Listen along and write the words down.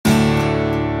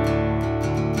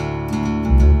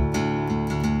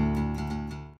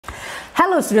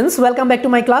Hello students, welcome back to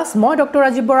my class. Moi Dr.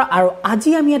 Rajib Borah aru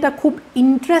aji ami eta khub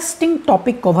interesting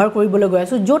topic cover koribole goi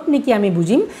asu jot niki ami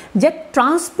bujim je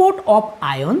transport of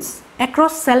ions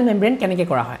across cell membrane keneke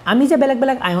kora hoy. Ami je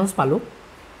belag ions palu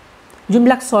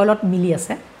jumbilak soilot mili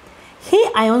ase he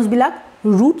ions bilak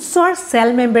roots or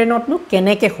cell membrane ot nu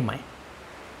keneke khumai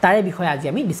tare bikhoy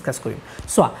aji ami discuss korim.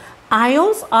 So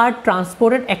ions are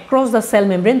transported across the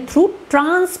cell membrane through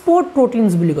transport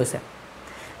proteins buli goise.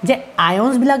 যে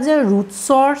আয়ন্স বিলাক যে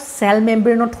ৰুটসৰ cell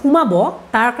মেমব্ৰেনত হুমাব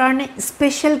তাৰ কাৰণে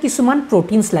special কিছুমান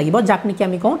proteins লাগিব যাক নেকি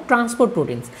আমি কওঁ ট্ৰান্সপোৰ্ট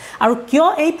প্ৰটিনছ আৰু কিয়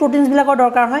এই প্ৰটিনছ বিলাকৰ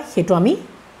দৰকাৰ হয় হেতু আমি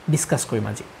ডিসকাস কৰিম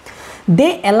আজি দে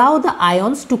এলাউ দা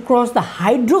আয়ন্স টু ক্ৰছ দা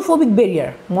হাইড্ৰোফোবিক বেৰিয়াৰ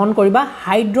মন কৰিবা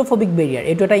হাইড্ৰোফোবিক বেৰিয়াৰ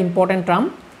এটো এটা ইম্পৰ্টেন্ট টাৰ্ম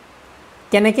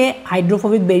কেনেকে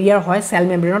হাইড্ৰোফোবিক বেৰিয়াৰ হয় সেল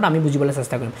মেমব্ৰেনত আমি বুজিবলৈ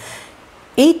চেষ্টা কৰিম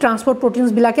এই ট্ৰান্সপোৰ্ট প্ৰটিনছ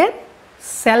বিলাকে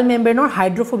সেল মেমব্ৰেনৰ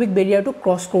হাইড্ৰোফোবিক বেৰিয়াৰটো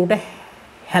ক্ৰছ কৰোতে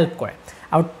হেল্প কৰে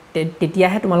আৰু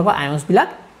তেতিয়াহে তোমালোকৰ আয়ন্স বিলাক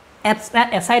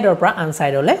এসাইডৰ পৰা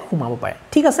আনসাইডলৈ হুমাব পাৰে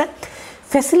ঠিক আছে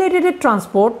ফেচিলিটেটেড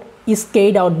transport is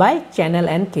carried out by channel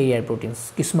and career proteins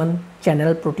কিছুমান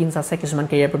চেনেল প্ৰটিনছ আছে কিছুমান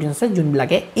কেৰিয়াৰ প্ৰটিনছ আছে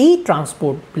যোনবিলাকে এই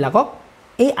ট্ৰান্সপোৰ্ট বিলাকক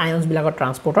এই আয়ন্স বিলাকৰ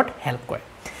ট্ৰান্সপোৰ্টত হেল্প কৰে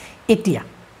এতিয়া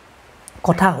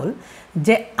কথা হ'ল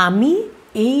যে আমি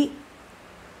এই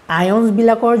আয়ন্স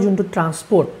বিলাকৰ যোনটো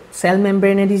ট্ৰান্সপোৰ্ট সেল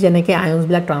মেমব্ৰেনেদি যেনেকৈ আয়ন্স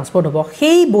বিলাক ট্ৰান্সপোৰ্ট হ'ব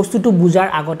সেই বস্তুটো বুজাৰ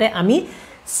আগতে আমি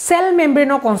সেল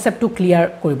মেমব্ৰেনৰ কনসেপ্টটো ক্লিয়াৰ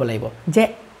কৰিব লাগিব যে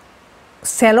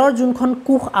সেলৰ যোনখন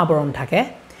কোষ আৱৰণ থাকে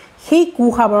সেই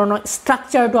কোষ আৱৰণৰ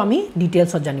ষ্ট্ৰাকচাৰটো আমি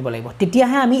ডিটেইলছত জানিব লাগিব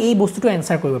তেতিয়াহে আমি এই বস্তুটো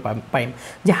এনসাৰ কৰিব পাৰিম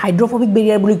যে হাইড্ৰোফোবিক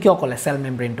বেৰিয়াৰ বুলি কিয় ক'লে সেল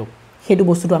মেমব্ৰেনটো হেতু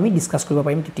বস্তুটো আমি ডিসকাস কৰিব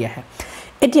পাৰিম তেতিয়াহে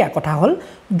এতিয়া কথা হ'ল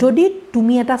যদি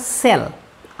তুমি এটা সেল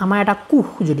আমাৰ এটা কোষ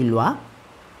যদি লোৱা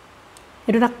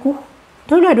এটা এটা কোষ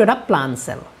ধৰি লোৱা এটা প্লান্ট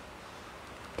সেল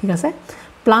ঠিক আছে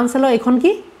প্লান্ট সেলৰ এখন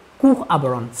কি কোষ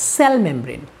আৱৰণ cell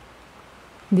membrane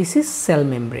this is cell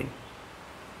membrane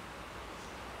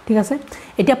ঠিক আছে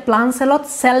এতিয়া প্লান্ট সেলত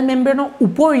সেল মেমব্ৰেনৰ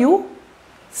উপৰিও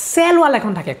সেল ওয়াল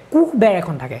এখন থাকে কোষ বেৰ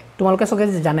এখন থাকে তোমালোকে সকে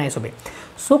জানাই সবে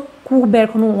সো কোষ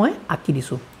বেৰখনো মই আকি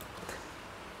দিছো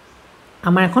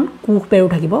আমাৰ এখন কোষ বেৰো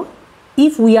থাকিব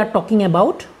if we are talking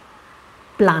about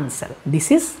plant cell this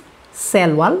is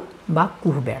cell wall বা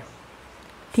কোষ বেৰ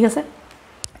ঠিক আছে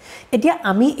এতিয়া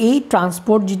আমি এই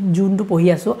ট্ৰান্সপোৰ্ট যোনটো পঢ়ি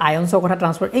আছো আয়ন্সৰ কথা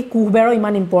ট্ৰান্সপোৰ্ট এই কোষবেৰৰ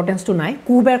ইমান ইম্পৰ্টেন্সটো নাই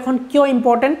কোষবেৰখন কিয়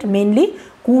ইম্পৰ্টেন্ট মেইনলি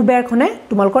কোষবেৰখনে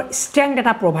তোমালোকৰ ষ্ট্ৰেংথ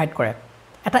এটা প্ৰভাইড কৰে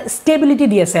এটা ষ্টেবিলিটি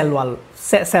দিয়ে সেল ওয়াল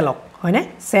সেলক হয়নে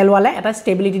সেল ওয়ালে এটা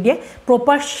ষ্টেবিলিটি দিয়ে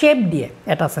প্ৰপাৰ শেপ দিয়ে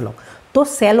এটা সেলক তো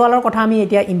সেল ওয়ালৰ কথা আমি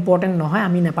এতিয়া ইম্পৰ্টেন্ট নহয়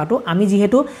আমি নাপাটো আমি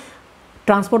যেহেতু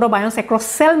transport of আয়ন্স across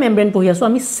cell membrane পঢ়ি আছো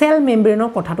আমি সেল মেমব্ৰেনৰ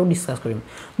কথাটো ডিসকাস কৰিম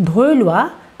ধৰি লোৱা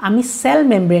আমি সেল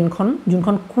মেমব্ৰেনখন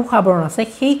যোনখন কোষ আৱৰণ আছে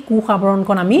সেই কোষ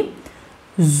আৱৰণখন আমি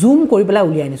জুম কৰি পেলাই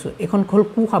উলিয়াই আনিছো এখন খল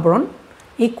কোষ আৱৰণ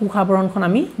এই কোষ আৱৰণখন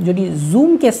আমি যদি জুম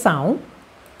কে চাও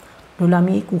ধৰিলে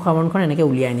আমি এই কোষ আৱৰণখন এনেকৈ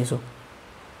উলিয়াই আনিছো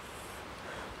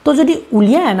তো যদি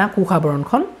উলিয়াই আনা কোষ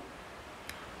আৱৰণখন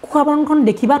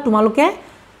দেখিবা তোমালোকে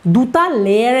দুটা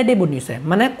লেয়াৰেৰে বনিছে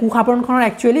মানে কোষ আৱৰণখনৰ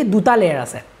একচুয়ালি দুটা লেয়াৰ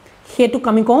আছে হেতু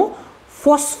আমি কওঁ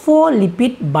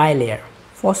ফসফোলিপিড বাইলেয়াৰ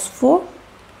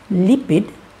ফসফোলিপিড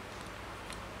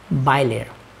বাইলেয়াৰ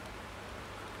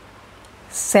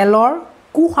সেলৰ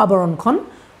কোষ আৱৰণখন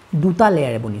দুটা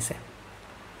লেয়াৰে বনিছে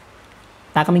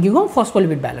তাক আমি কি কওঁ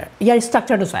ফসফোলিপিড বাইলেয়াৰ ইয়াৰ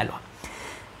ষ্ট্ৰাকচাৰটো চাই লোৱা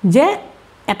যে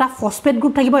এটা ফসফেট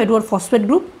গ্ৰুপ থাকিব এটো ফসফেট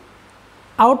গ্ৰুপ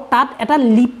আৰু তাত এটা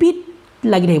লিপিড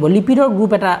লাগি থাকিব লিপিডৰ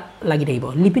গ্ৰুপ এটা লাগি থাকিব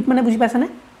লিপিড মানে বুজি পাইছানে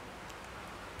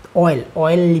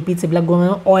অয়েল লিপিডছ এবিলাক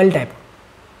অয়েল টাইপ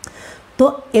তো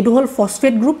এটো হল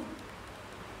ফসফেট গ্ৰুপ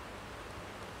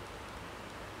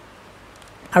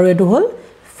আৰু এটো হল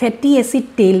ফেটি এসিড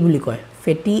টেইল বুলি কয়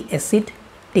ফেটি এসিড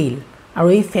টেইল আৰু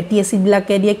এই ফেটি এসিড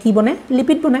বিলাকে দিয়ে কি বনে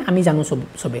লিপিড বনে আমি জানো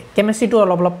সবে কেমিস্ট্ৰিটো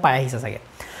অলপ পাই আহিছে চাগে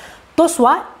তো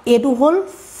সোয়া এটো হল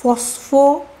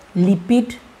ফসফোলিপিড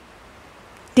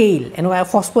টেইল এনেকুৱা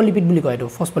ফসফোলিপিড বুলি কয় এটো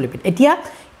ফসফোলিপিড এতিয়া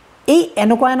এই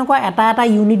এনেকুৱা এটা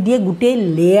ইউনিট দিয়ে গুটেই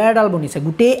লেয়াৰডাল বনিছে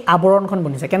গুটেই আৱৰণখন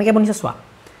বনিছে কেনেকৈ বনিছে সোয়া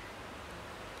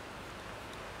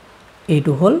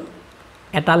এইটো হল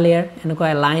এটা লেয়াৰ এনেকুৱা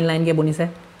লাইন কে বনিছে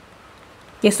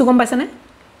কেছটো গম পাইছানে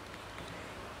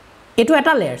এটো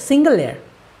এটা লেয়াৰ সিঙ্গল লেয়াৰ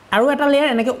আৰু এটা লেয়াৰ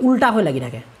এনেকৈ উল্টা হৈ লাগি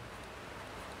থাকে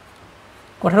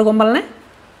কথাটো গম পালনে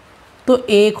তো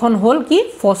এইখন হল কি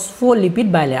ফসফোলিপিড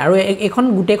বাইলেয়াৰ আৰু এইখন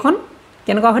গুটেখন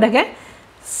কেনেকুৱা হৈ থাকে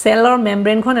সেলৰ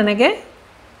মেমব্ৰেনখন এনেকৈ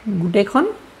গুটেখন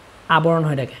আৱৰণ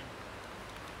হৈ থাকে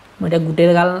মই এটা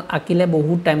গুটেগাল আকিলে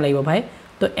বহুত টাইম লাগিব ভাই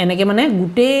তো এনেকৈ মানে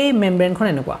গুটে মেমব্ৰেনখন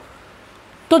এনেকুৱা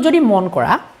তো যদি মন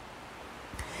কৰা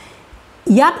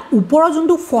ইয়াত ওপৰৰ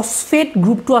যোনটো ফসফেট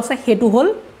গ্ৰুপটো আছে হেতু হল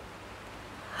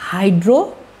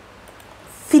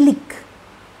হাইড্ৰোফিলিক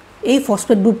এই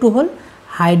ফসফেট গ্ৰুপটো হল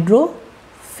হাইড্ৰোফিলিক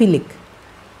হাইড্ৰোফিলিক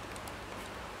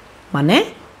মানে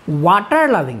ওয়াটাৰ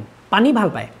লাভিং পানী ভাল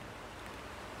পায়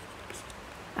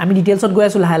আমি ডিটেইলছত গৈ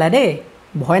আছো লাহে লাহে দেই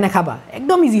ভয় নাখাবা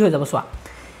একদম ইজি হৈ যাব চোৱা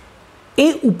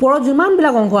এই ওপৰত যিমান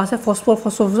বিলাক অংশ আছে ফসফৰ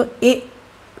এই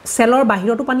সেলৰ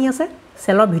বাহিৰতো পানী আছে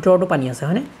সেলৰ ভিতৰতো পানী আছে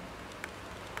হয়নে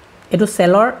এটো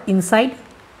সেলৰ ইনসাইড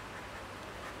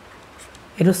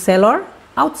এটো সেলৰ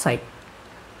আউটসাইড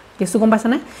কেছটো গম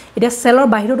পাইছানে এটা সেলৰ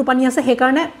বাহিৰতো পানী আছে সেই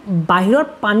কাৰণে বাহিৰত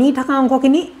পানী থকা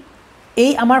অংশখিনি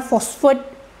এই আমাৰ ফসফেট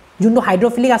যোনটো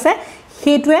হাইড্ৰোফিলিক আছে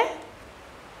হেতুৱে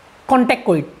কন্টাক্ট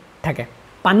কৰি থাকে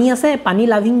পানী আছে পানী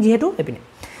লাভিং যেহেতু এপিনে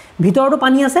ভিতৰতো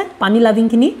পানী আছে পানী লাভিং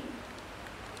খিনি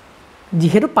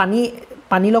যেহেতু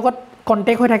পানী লগত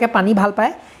কন্টাক্ট হৈ থাকে পানী ভাল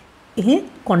পায় এই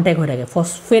কন্টাক্ট হৈ থাকে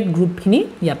ফসফেট গ্ৰুপ খিনি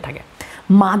ইয়াত থাকে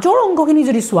মাজৰ অংশখিনি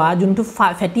যদি সোৱা যোনটো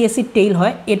ফ্যাটি এসিড টেইল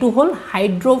হয় এটো হল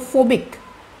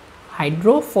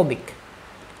হাইড্ৰোফোবিক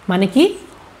মানে কি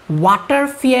ওয়াটাৰ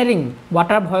ফিয়াৰিং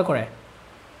ওয়াটাৰ ভয় কৰে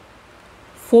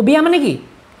ফোবিয়া মানে কি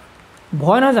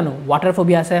ভয় না জানো ওয়াটাৰ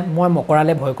ফোবিয়া আছে মই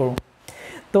মকৰালে ভয় কৰো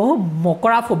তো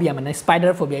মকৰা ফোবিয়া মানে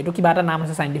স্পাইডাৰ ফোবিয়া এটো কিবা এটা নাম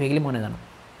আছে সাইন্টিফিক্যালি মই নাজানো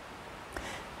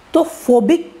তো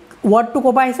ফোবিক ওয়ার্ডটো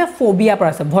কোবা আছে ফোবিয়া পৰা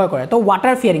আছে ভয় কৰে তো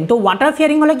ওয়াটাৰ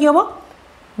ফিয়াৰিং হলে কি হ'ব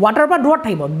ওয়াটাৰ পৰা দূৰত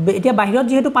থাকিব এতিয়া বাহিৰত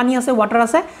যেহেতু পানী আছে ওয়াটাৰ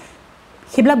আছে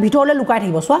হেবলা ভিতৰলে লুকাই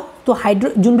থাকিব সোৱা তো হাইড্ৰো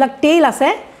যোনবিলাক টেইল আছে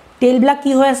টেইল বিলাক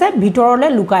কি হৈ আছে ভিতৰলে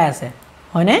লুকাই আছে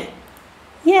হয়নে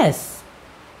ইয়েস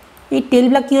এই টেইল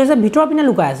বিলাক কি হৈছে ভিতৰ পিনে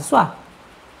লুকাই আছে সোৱা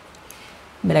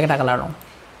বেলেগ এটা কালাৰ ৰং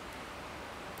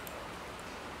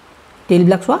টেইল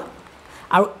বিলাক সোৱা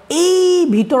আৰু এই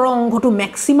ভিতৰৰ অংশটো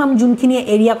ম্যাক্সিমাম যোনখিনি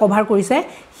এৰিয়া কভাৰ কৰিছে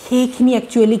সেইখিনি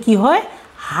একচুয়ালি কি হয়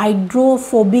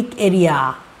হাইড্ৰোফোবিক এৰিয়া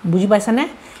বুজি পাইছানে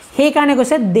সেই কাৰণে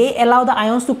কৈছে দে এলাউ দা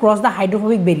আয়ন্স টু ক্ৰছ দা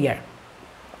হাইড্ৰোফোবিক বেৰিয়াৰ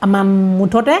আমাৰ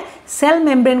মুঠতে সেল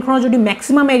মেমব্ৰেন খনৰ যদি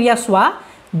maximum area সোৱা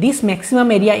this maximum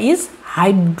area is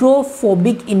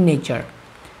হাইড্ৰোফোবিক in nature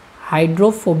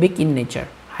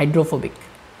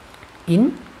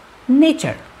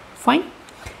fine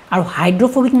আৰু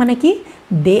হাইড্ৰোফোবিক মানে কি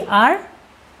দে আৰ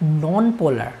নন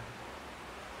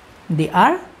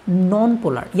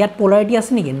পোলাৰ ইয়াত পোলাৰিটি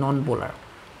আছে নেকি নন পোলাৰ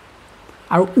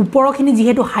আৰু ওপৰখিনি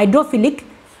যেহেতু হাইড্ৰোফিলিক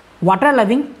ওয়াটাৰ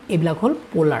লাভিং এইবিলাক হল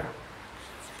পোলাৰ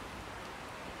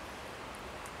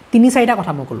তিনি চাৰিটা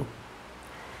কথা মই কলো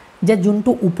যে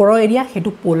যোনটো ওপৰৰ এৰিয়া হেতু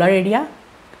polar area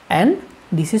and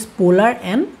this is polar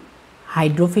and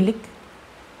হাইড্ৰোফিলিক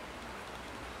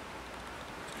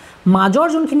মাজৰ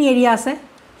যোনখিনি এৰিয়া আছে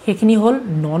হেখিনি হল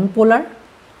নন পোলাৰ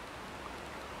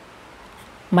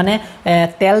মানে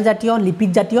তেল জাতীয়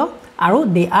লিপিড জাতীয় আৰু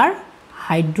দে আৰ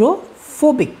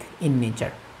হাইড্ৰোফোবিক ইন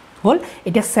নেচাৰ হল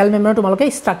এটা সেল মেমব্ৰেন তোমালোকে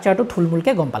স্ট্ৰাকচাৰটো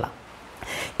থুলমুলকে গম পালা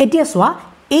এতিয়া সোৱা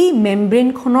এই মেমব্ৰেন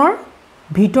খনৰ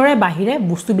ভিতৰে বাহিৰে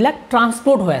বস্তুবিলাক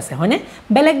ট্ৰান্সপোৰ্ট হৈ আছে হয়নে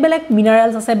বেলেগ বেলেগ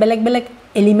মিনাৰেলছ আছে বেলেগ বেলেগ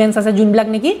এলিমেন্টছ আছে যোনবিলাক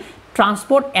নেকি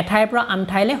ট্ৰান্সপোৰ্ট এঠাইৰ পৰা আন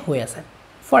ঠাইলে হৈ আছে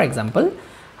ফৰ এক্সাম্পল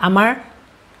আমাৰ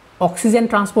অক্সিজেন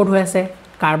ট্ৰান্সপোৰ্ট হৈ আছে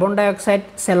কাৰ্বন ডাই অক্সাইড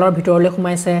সেলৰ ভিতৰলৈ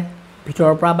সোমাইছে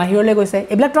ভিতৰৰ পৰা বাহিৰলৈ গৈছে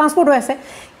এইবিলাক ট্ৰান্সপোৰ্ট হৈ আছে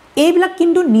এইবিলাক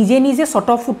কিন্তু নিজে নিজে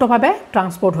স্বতঃস্ফূৰ্তভাৱে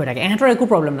ট্ৰান্সপোৰ্ট হৈ থাকে এহেতৰ একো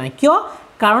প্ৰবলেম নাই কিয়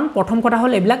কাৰণ প্ৰথম কথা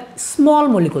হল এইবিলাক স্মল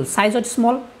মলিকুল সাইজত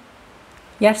স্মল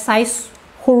ইয়াৰ সাইজ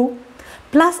সৰু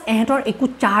প্লাস এহেতৰ একো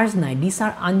চাৰ্জ নাই দিস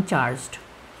আৰ আনচাৰ্জড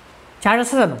চাৰ্জ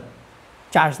আছে জানো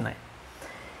চাৰ্জ নাই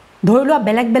ধৰি লোৱা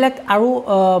বেলেগ বেলেগ আৰু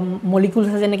মলিকুলছ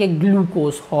আছে যেনেকৈ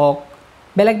গ্লুকোজ হক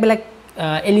বেলেগ বেলেগ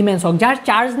এলিমেন্টছ হক যাৰ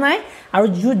চাৰ্জ নাই আৰু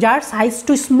যাৰ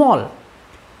সাইজটো স্মল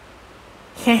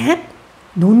হেহেত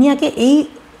ধুনিয়াকে এই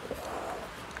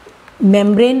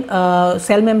মেমব্ৰেন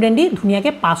সেল মেমব্ৰেন দি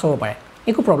ধুনিয়াকে পাস হ'ব পাৰে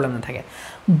একো প্ৰবলেম নাথাকে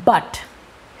বাট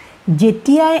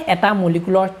যেতিয়াই এটা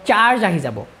মলিকুলৰ চাৰ্জ আহি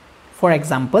যাব ফৰ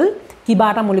এক্সাম্পল কিবা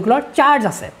এটা মলিকুলৰ চাৰ্জ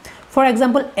আছে for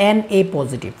example Na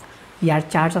positive year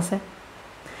charge আছে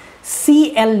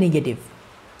Cl নিগেটিভ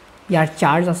ইয়াৰ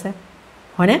চাৰ্জ আছে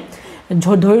হয়নে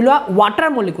ধৰি লোৱা ওয়াটাৰ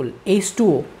মলিকুল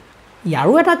H2O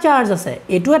ইয়াৰো এটা চাৰ্জ আছে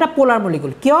এটো এটা পোলাৰ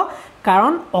মলিকুল কিয়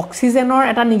কাৰণ অক্সিজেনৰ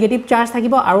এটা নিগেটিভ চাৰ্জ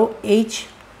থাকিব আৰু H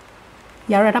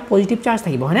ইয়াৰ এটা পজিটিভ চাৰ্জ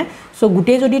থাকিব হয়নে সো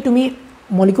গুটে যদি তুমি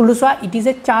মলিকুলটো সোৱা it is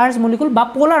a charge molecule বা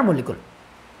পোলাৰ মলিকুল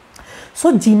সো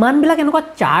যিমান বিলাক এনেকুৱা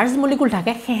চাৰ্জ মলিকুল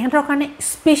থাকে হেহেতৰ কাৰণে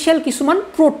স্পেশাল কিছুমান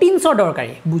প্ৰটিনছৰ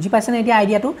দৰকাৰী বুজি পাইছানে এতিয়া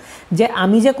আইডিয়াটো যে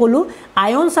আমি যে কলো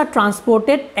আয়নছ আৰ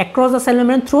ট্ৰান্সপোৰ্টেড এক্ৰছ দা cell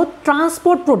membrane through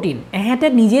transport protein এহেতে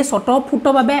নিজে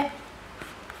স্বতঃস্ফূৰ্তভাৱে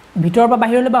ভিতৰৰ পৰা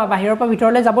বাহিৰলৈ বা বাহিৰৰ পৰা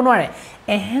ভিতৰলৈ যাব নোৱাৰে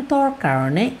এহেতৰ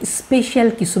কাৰণে স্পেশাল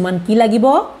কিছুমান কি লাগিব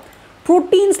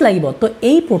প্ৰটিনছ লাগিব তো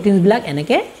এই প্ৰটিনছ বিলাক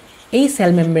এনেকে এই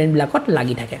সেল মেমব্ৰেন বিলাকত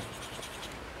লাগি থাকে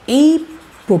এই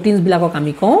প্ৰটিনছ বিলাকক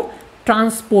আমি কওঁ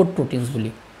transport proteins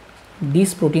বুলি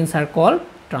these proteins are called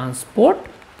transport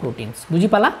proteins বুজি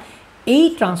পালা এই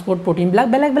transport protein বিলাক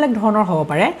বেলেগ বেলেগ ধৰণৰ হ'ব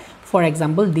পাৰে for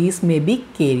example these may be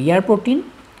carrier protein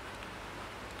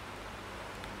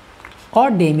or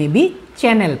they may be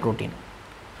channel protein.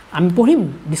 আমি পঢ়িম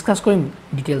ডিসকাস কৰিম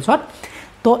ডিটেইলছত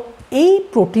তো এই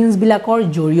proteins বিলাকৰ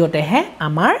জৰিয়তেহে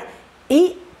আমাৰ এই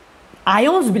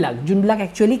ions বিলাক যোনবিলাক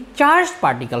actually charged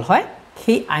particle হয়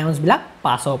সেই ions বিলাক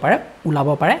পাছ হ'ব পাৰে উলাব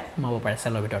পাৰে সোমাব পাৰে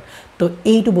সেলৰ ভিতৰত তো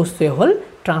এইটো বস্তুৱে হ'ল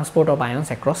transport of ions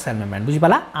across cell membrane বুজি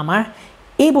পালা আমাৰ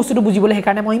এই বস্তুটো বুজিবলৈ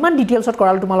হেকাৰণে মই ইমান ডিটেইলছত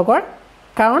কৰাল তোমালোকৰ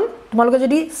কাৰণ তোমালোকে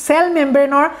যদি সেল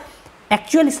মেমব্ৰেনৰ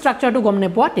actual structure to গম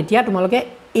নেপোৱা তেতিয়া তোমালোকে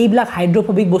এইবিলাক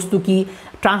হাইড্ৰোফোবিক বস্তু কি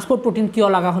ট্ৰান্সপোৰ্ট প্ৰোটিন কিয়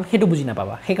লাগা হল হেতু বুজি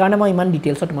নাপাবা সেই কাৰণে মই ইমান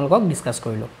ডিটেইলছত তোমালোকক ডিসকাস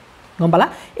কৰিলো গম পালা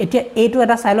এতিয়া এইটো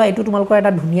এটা চাইলো এইটো তোমালোকৰ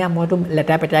এটা ধুনিয়া মইটো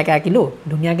লেটা পেটাকে আকিলো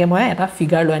ধুনিয়াকে মই এটা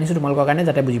ফিগাৰ লৈ আনিছো তোমালোকৰ কাৰণে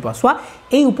যাতে বুজি পাও সোৱা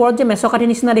এই ওপৰত যে মেছকাঠি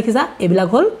নিচিনা দেখিছা এইবিলাক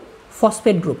হল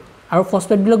ফসফেট গ্ৰুপ আৰু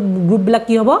ফসফেট গ্ৰুপ বিলাক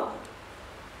কি হ'ব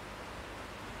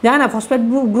জানা ফসফেট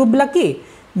গ্ৰুপ বিলাক কি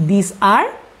these are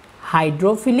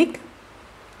hydrophilic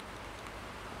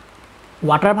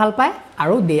water ভাল পায়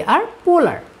আৰু they are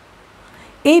polar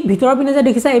এই ভিতৰৰ পিনে যে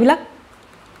দেখিছা এইবিলাক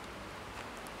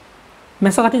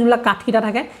মেছকাঠি যোনবিলাক কাঠকিটা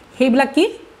থাকে সেইবিলাক কি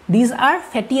these are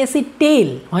fatty acid tail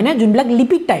হয়নে যোনবিলাক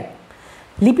লিপিড টাইপ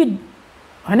লিপিড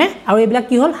হয়নে আৰু এইবিলাক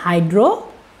কি হল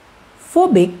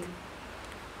হাইড্ৰোফোবিক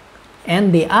and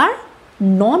they are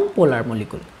non polar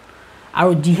molecule আৰু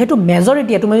যেহেতু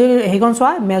মেজৰিটি তুমি হেখন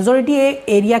চোৱা মেজৰিটি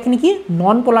এৰিয়া কিনি কি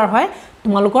নন পোলাৰ হয়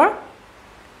তোমালোকৰ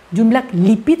যোনবিলাক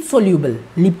লিপিড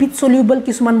সলিউবল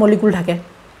কিছুমান মলিকুল থাকে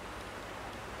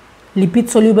লিপিড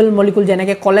সলিউবল মলিকুল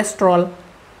যেনেকৈ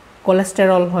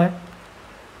কোলেস্টেৰল হয়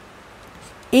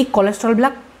এই কোলেস্টেৰল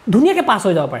বিলাক ধুনিয়াকে পাস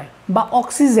হৈ যাব পাৰে বা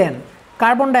অক্সিজেন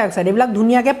কাৰ্বন ডাই অক্সাইড এইবিলাক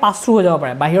ধুনিয়াকে পাস থ্ৰু হৈ যাব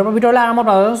পাৰে বাহিৰৰ পৰা ভিতৰলৈ আৰামত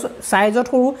সাইজত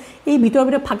সৰু এই ভিতৰ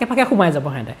ফাকে ফাকে সোমাই যাব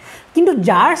হেতে কিন্তু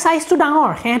যাৰ সাইজটো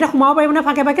ডাঙৰ হেতে সোমাব পাৰিব না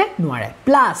ফাকে ফাকে নোৱাৰে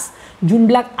প্লাস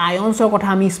যোনবিলাক আয়নছৰ কথা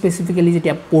আমি স্পেসিফিক্যালি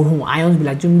যেতিয়া পঢ়ো আয়নছ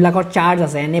বিলাক যোনবিলাকৰ চাৰ্জ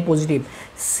আছে Na positive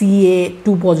Ca2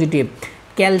 positive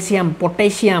calcium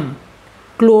potassium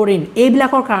chlorine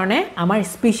এইবিলাকৰ কাৰণে আমাৰ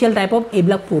স্পেশাল টাইপ অফ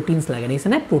এইবিলাক প্ৰটিনছ লাগে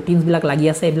দেখিছানে প্ৰটিনছ বিলাক লাগি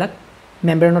আছে এইবিলাক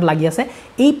মেমব্ৰেনত লাগি আছে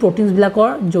এই প্ৰটিনছ বিলাকৰ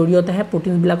জৰিয়তেহে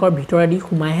প্ৰটিনছ বিলাকৰ ভিতৰেদি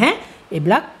সোমাইহে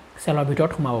এইবিলাক সেলৰ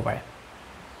ভিতৰত সোমাব পাৰে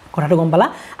কথাটো গম পালা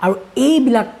আৰু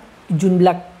এইবিলাক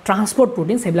যোনবিলাক ট্ৰান্সপোৰ্ট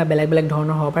প্ৰটিনছ এইবিলাক বেলেগ বেলেগ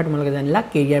ধৰণৰ হ'ব পাৰে তোমালোকে জানিলা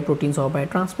কেৰিয়াৰ প্ৰটিনছ হ'ব পাৰে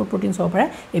ট্ৰান্সপোৰ্ট প্ৰটিনছ হ'ব পাৰে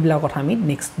এইবিলাকৰ কথা আমি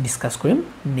নেক্সট ডিসকাস কৰিম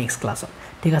নেক্সট ক্লাছত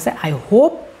ঠিক আছে আই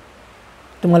হোপ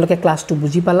তোমালোকে ক্লাছটো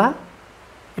বুজি পালা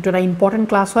এটা এটা ইম্পৰ্টেন্ট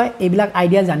ক্লাছ হয় এইবিলাক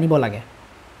আইডিয়া জানিব লাগে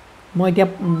মই এতিয়া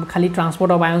খালি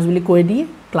ট্ৰান্সপোৰ্ট অফ আয়নছ বুলি কৈ দি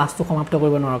ক্লাছটো সমাপ্ত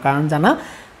কৰিব নোৱাৰো কাৰণ জানা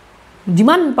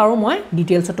যিমান পাৰো মই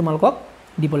ডিটেইলছত তোমালোকক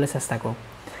দিবলৈ চেষ্টা কৰোঁ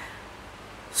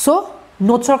সো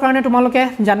নোটছৰ কাৰণে তোমালোকে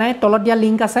জানাই তলত দিয়া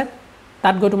লিংক আছে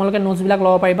তাত গৈ তোমালোকে নোটছ বিলাক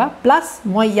ল'ব পাৰিবা প্লাস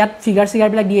মই ইয়াত ফিগাৰ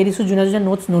বিলাক দি দিছো যোনে যোনে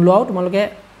নোটছ নলোৱাও তোমালোকে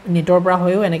নেটৰ পৰা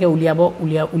হৈও এনেকৈ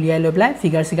উলিয়াই লৈ পেলাই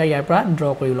ফিগাৰ ইয়াৰ পৰা ড্ৰ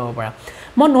কৰি ল'ব পাৰা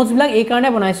মই নোটছ বিলাক এই কাৰণে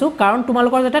বনাইছো কাৰণ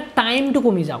তোমালোকৰ যাতে টাইমটো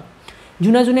কমি যাওক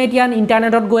যোনে যোনে এতিয়া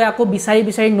ইন্টাৰনেটত গৈ আকৌ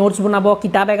বিচাৰি নোটছ বনাব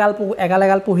কিতাপ এগাল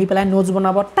পঢ়ি পেলাই নোটছ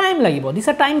বনাব টাইম লাগিব দিস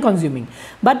আ টাইম কনজিউমিং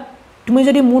বাট তুমি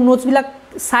যদি মোৰ নোটছ বিলাক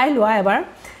চাই লোৱা এবাৰ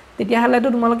তেতিয়া হলেতো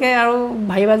তোমালোকে আৰু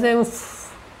ভাইবা যে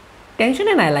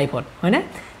টেনচনে নাই লাইফত হয়নে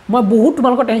মই বহুত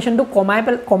তোমালোকৰ টেনচনটো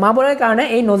কমাবলৈ কাৰণে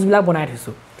এই নোটছ বিলাক বনাই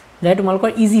থৈছো যাতে তোমালোকৰ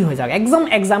ইজি হৈ যাওক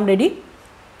এক্সাম ৰেডি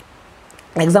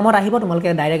এক্সামত আহিব তোমালোকে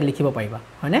ডাইৰেক্ট লিখিব পাৰিবা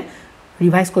হয়নে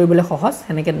ৰিভাইজ কৰিবলৈ সহজ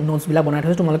এনেকৈ নোটছ বিলাক বনাই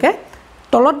থৈছো তোমালোকে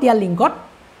তলত দিয়া লিংকত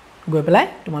গৈ পেলাই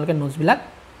তোমালোকে নোটছ বিলাক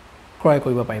ক্ৰয়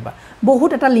কৰিব পাৰিবা বহুত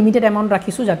এটা লিমিটেড এমাউন্ট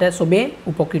ৰাখিছো যাতে সবে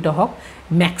উপকৃত হওক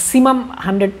ম্যাক্সিমাম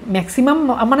 100 ম্যাক্সিমাম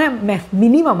মানে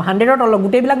মিনিমাম 100 ৰ তলত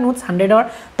গোটেই বিলাক নোটছ 100 ৰ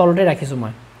তলতে ৰাখিছো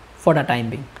মই for the time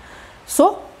being so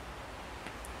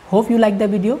hope you like the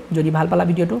video যদি ভাল পালা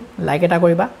ভিডিওটো লাইক এটা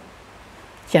কৰিবা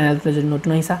চেনেলটো যদি নতুন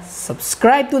আহিছা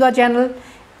subscribe to the channel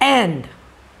and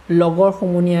লগৰ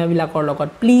সমনীয়া বিলাকৰ লগত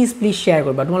প্লিজ শেয়াৰ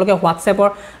কৰিবা তোমালোকে WhatsApp-ৰ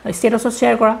ষ্টেটাছত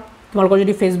শেয়াৰ কৰা তোমালোকৰ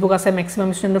যদি Facebook আছে ম্যাক্সিমাম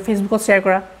ষ্টুডেন্টৰ Facebookত শেয়াৰ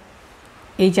কৰা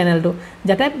এই চেনেলটো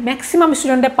যাতে ম্যাক্সিমাম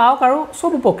ষ্টুডেন্টে পাওক আৰু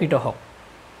সব উপকৃত হওক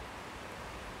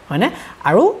হয়নে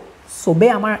আৰু সবে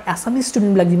আমাৰ আসামিজ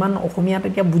ষ্টুডেন্ট বিলাক যিমান অসমীয়াত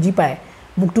এতিয়া বুজি পায়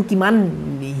মুকটো কিমান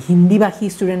হিন্দী ভাষী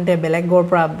ষ্টুডেন্টে বেলেগৰ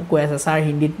পৰা কৈ আছে স্যাৰ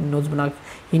হিন্দীত নোটছ বনাওক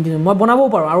হিন্দী মই বনাবও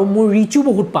পাৰো আৰু মোৰ ৰিচু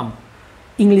বহুত পাম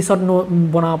ইংলিছত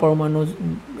বনাব পাৰো মই নোটছ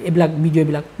এইবিলাক ভিডিও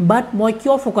বিলাক বাট মই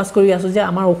কিয় ফোকাস কৰি আছো যে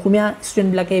আমাৰ অসমীয়া ষ্টুডেন্ট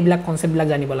বিলাকে এইবিলাক কনসেপ্ট বিলাক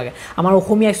জানিব লাগে আমাৰ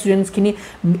অসমীয়া ষ্টুডেন্টছ খিনি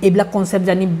এইবিলাক কনসেপ্ট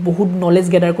জানি বহুত নলেজ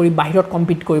গেদাৰ কৰি বাহিৰত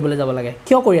কম্পিট কৰিবলৈ যাব লাগে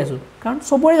কিয় কৰি আছো কাৰণ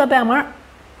সবৰে যাতে আমাৰ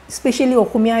স্পেশালি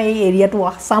অসমীয়া এই এৰিয়াটো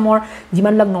আসামৰ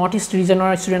যিমানবিলাক নৰ্থ ইষ্ট ৰিজনৰ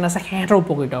ষ্টুডেন্ট আছে হেতৰ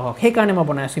উপকৃত হওক সেই কাৰণে মই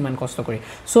বনাইছো ইমান কষ্ট কৰি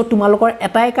সো তোমালোকৰ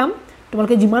এটাই কাম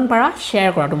তোমালোকে যিমান পাৰা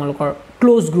শেয়াৰ কৰা তোমালোকৰ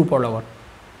ক্লোজ গ্ৰুপৰ লগত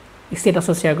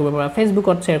ষ্টেটাছত শেয়াৰ কৰিব পাৰা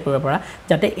ফেসবুকত শেয়াৰ কৰিব পাৰা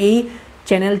যাতে এই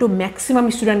চেনেলটো ম্যাক্সিমাম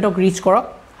ষ্টুডেন্টক ৰিচ কৰক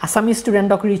আসামিজ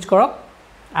ষ্টুডেন্টক ৰিচ কৰক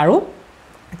আৰু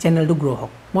চেনেলটো গ্ৰো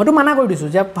হওক মইতো মানা কৰি দিছো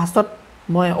যে ফাৰ্ষ্টত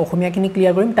মই অসমীয়াখিনি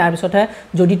ক্লিয়াৰ কৰিম তাৰ পিছতহে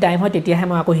যদি টাইম হয় তেতিয়াহে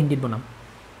মই আকৌ হিন্দীত বনাম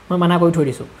মই মানা কৰি থৈ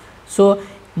দিছোঁ সো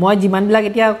মই যিমানবিলাক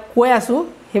এতিয়া কৈ আছোঁ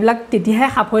সেইবিলাক তেতিয়াহে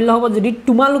সাফল্য হ'ব যদি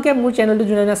তোমালোকে মোৰ চেনেলটো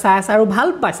যোনে চাই আছা আৰু ভাল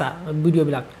পাইছা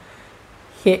ভিডিঅ'বিলাক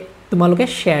সেই তোমালোকে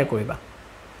শ্বেয়াৰ কৰিবা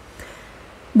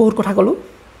বহুত কথা ক'লোঁ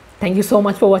Thank you so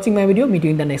much for watching my video. Meet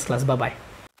you in the next class. Bye-bye.